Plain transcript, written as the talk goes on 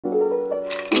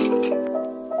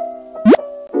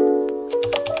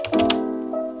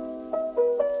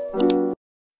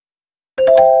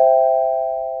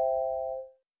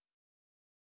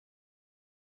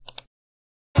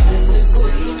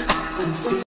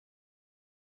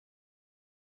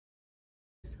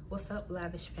What's up,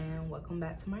 Lavish fam? Welcome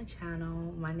back to my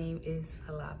channel. My name is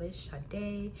Lavish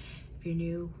Sade. If you're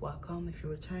new, welcome. If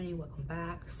you're returning, welcome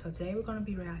back. So today we're going to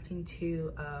be reacting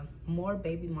to more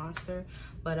Babymonster,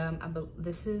 but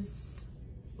this is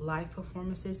live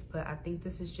performances, but I think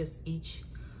this is just each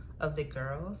of the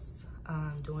girls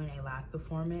doing a live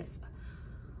performance.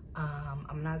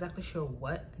 I'm not exactly sure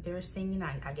what they're singing.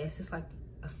 I guess it's like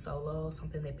a solo,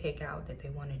 something they pick out that they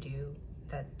want to do,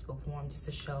 that perform just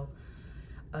to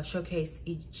showcase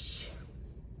each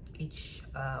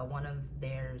one of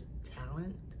their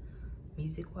talent,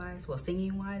 music wise, well,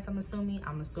 singing wise. I'm assuming,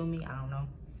 I don't know,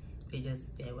 it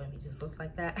just looks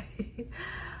like that.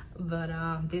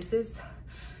 But this is,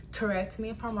 correct me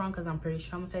if I'm wrong, because I'm pretty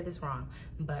sure I'm gonna say this wrong,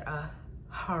 but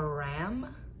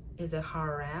HARAM, is it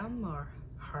HARAM or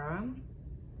HARAM?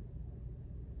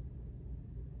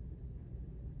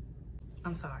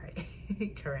 I'm sorry.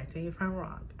 Correct me if I'm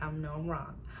wrong. I know I'm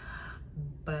wrong.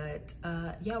 But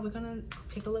yeah, we're gonna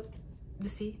take a look to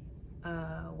see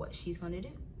what she's gonna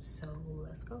do. So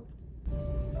let's go.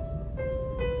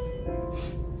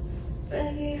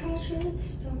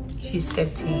 She's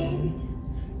 15.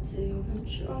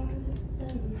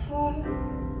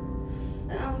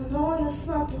 I know you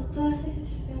smell the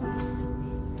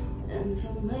perfume and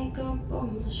some makeup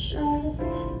on the shirt.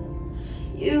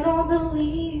 You don't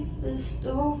believe the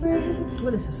stories.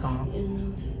 What is the song? You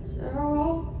know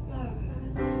zero.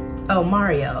 Oh,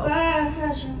 Mario.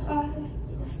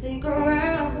 Stick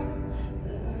around,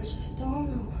 but I just don't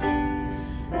know.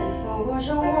 If I was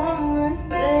your woman,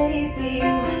 baby,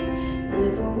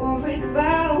 never worry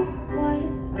about what I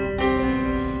do.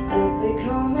 I'll be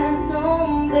coming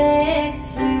home back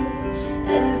to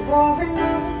you every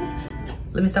night.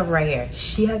 Let me stop right here.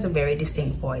 She has a very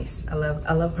distinct voice. I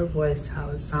love her voice, how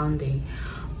it's sounding.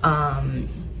 And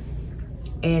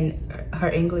her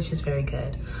English is very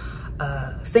good.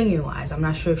 Singing wise, I'm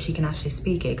not sure if she can actually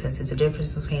speak it, because there's a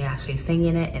difference between actually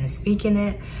singing it and speaking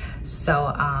it.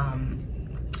 So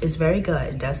it's very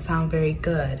good. It does sound very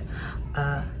good.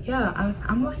 Yeah,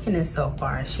 I'm liking it so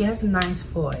far. She has a nice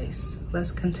voice.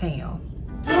 Let's continue.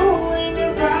 Doing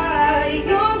it right,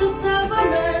 you're the type of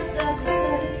man that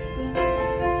deserves good.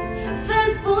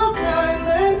 Face full of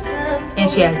diamonds and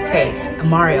she has taste.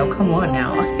 Mario, come on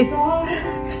now.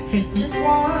 Just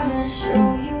wanna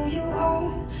show you.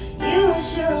 You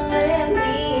should let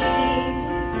me.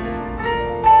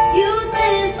 You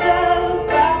deserve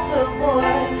better,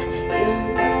 boy. You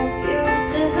know you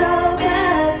deserve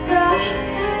better.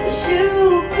 We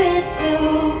should be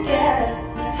together.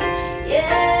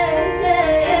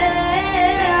 Yeah,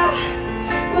 yeah.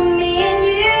 With me and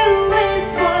you is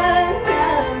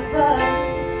whatever.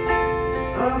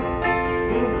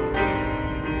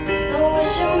 And we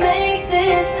should make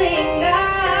this thing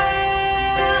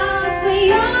ours. We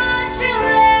are.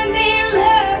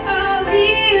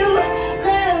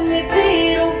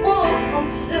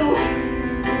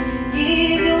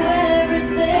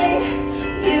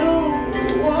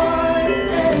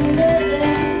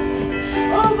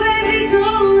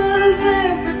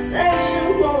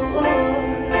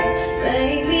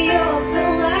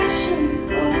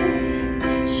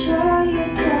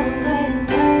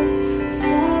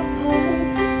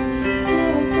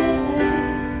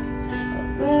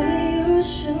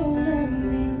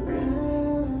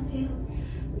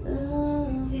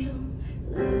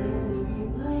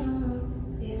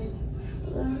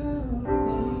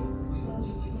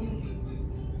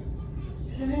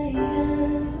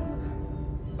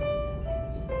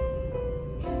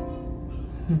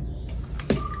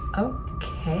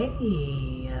 Okay.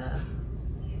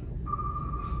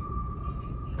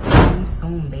 Coming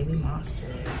soon, Babymonster.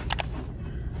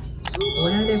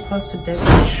 When are they supposed to debut?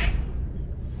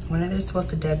 When are they supposed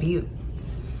to debut?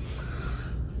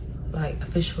 Like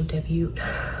official debut.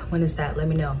 When is that? Let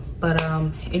me know. But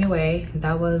anyway,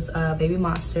 that was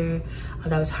Babymonster.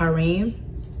 That was HARAM.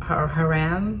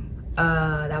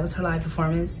 That was her live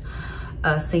performance,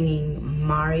 singing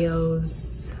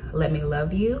Mario's Let Me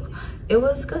Love You. It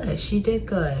was good. She did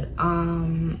good.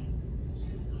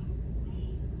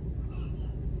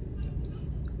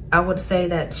 I would say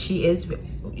that she is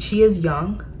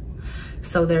young,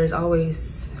 so there's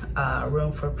always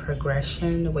room for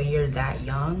progression when you're that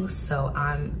young. So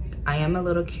I am a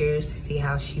little curious to see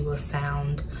how she will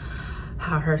sound,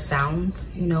 how her sound,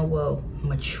 you know, will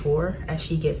mature as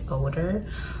she gets older.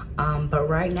 But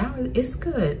right now it's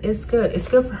good. It's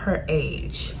good for her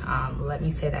age. Let me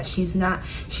say that she's not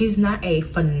a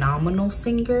phenomenal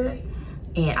singer,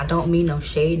 and I don't mean no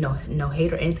shade, no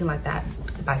hate or anything like that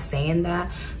by saying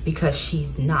that, because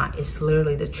she's not. It's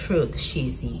literally the truth.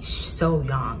 She's so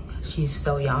young. She's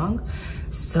so young.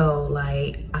 So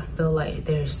like I feel like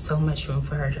there's so much room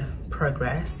for her to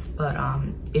progress, but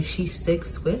if she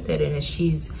sticks with it and if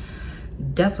she's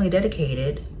definitely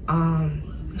dedicated,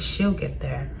 she'll get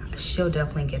there. She'll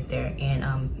definitely get there,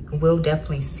 and we'll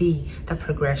definitely see the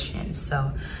progression.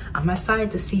 So I'm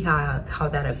excited to see how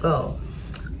that'll go.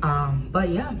 But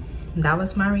yeah, that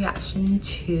was my reaction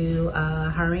to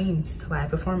HARAM's live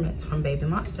performance from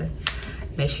Babymonster.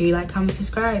 Make sure you like, comment,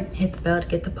 subscribe, hit the bell to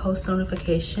get the post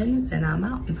notifications, and I'm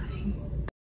out. Bye.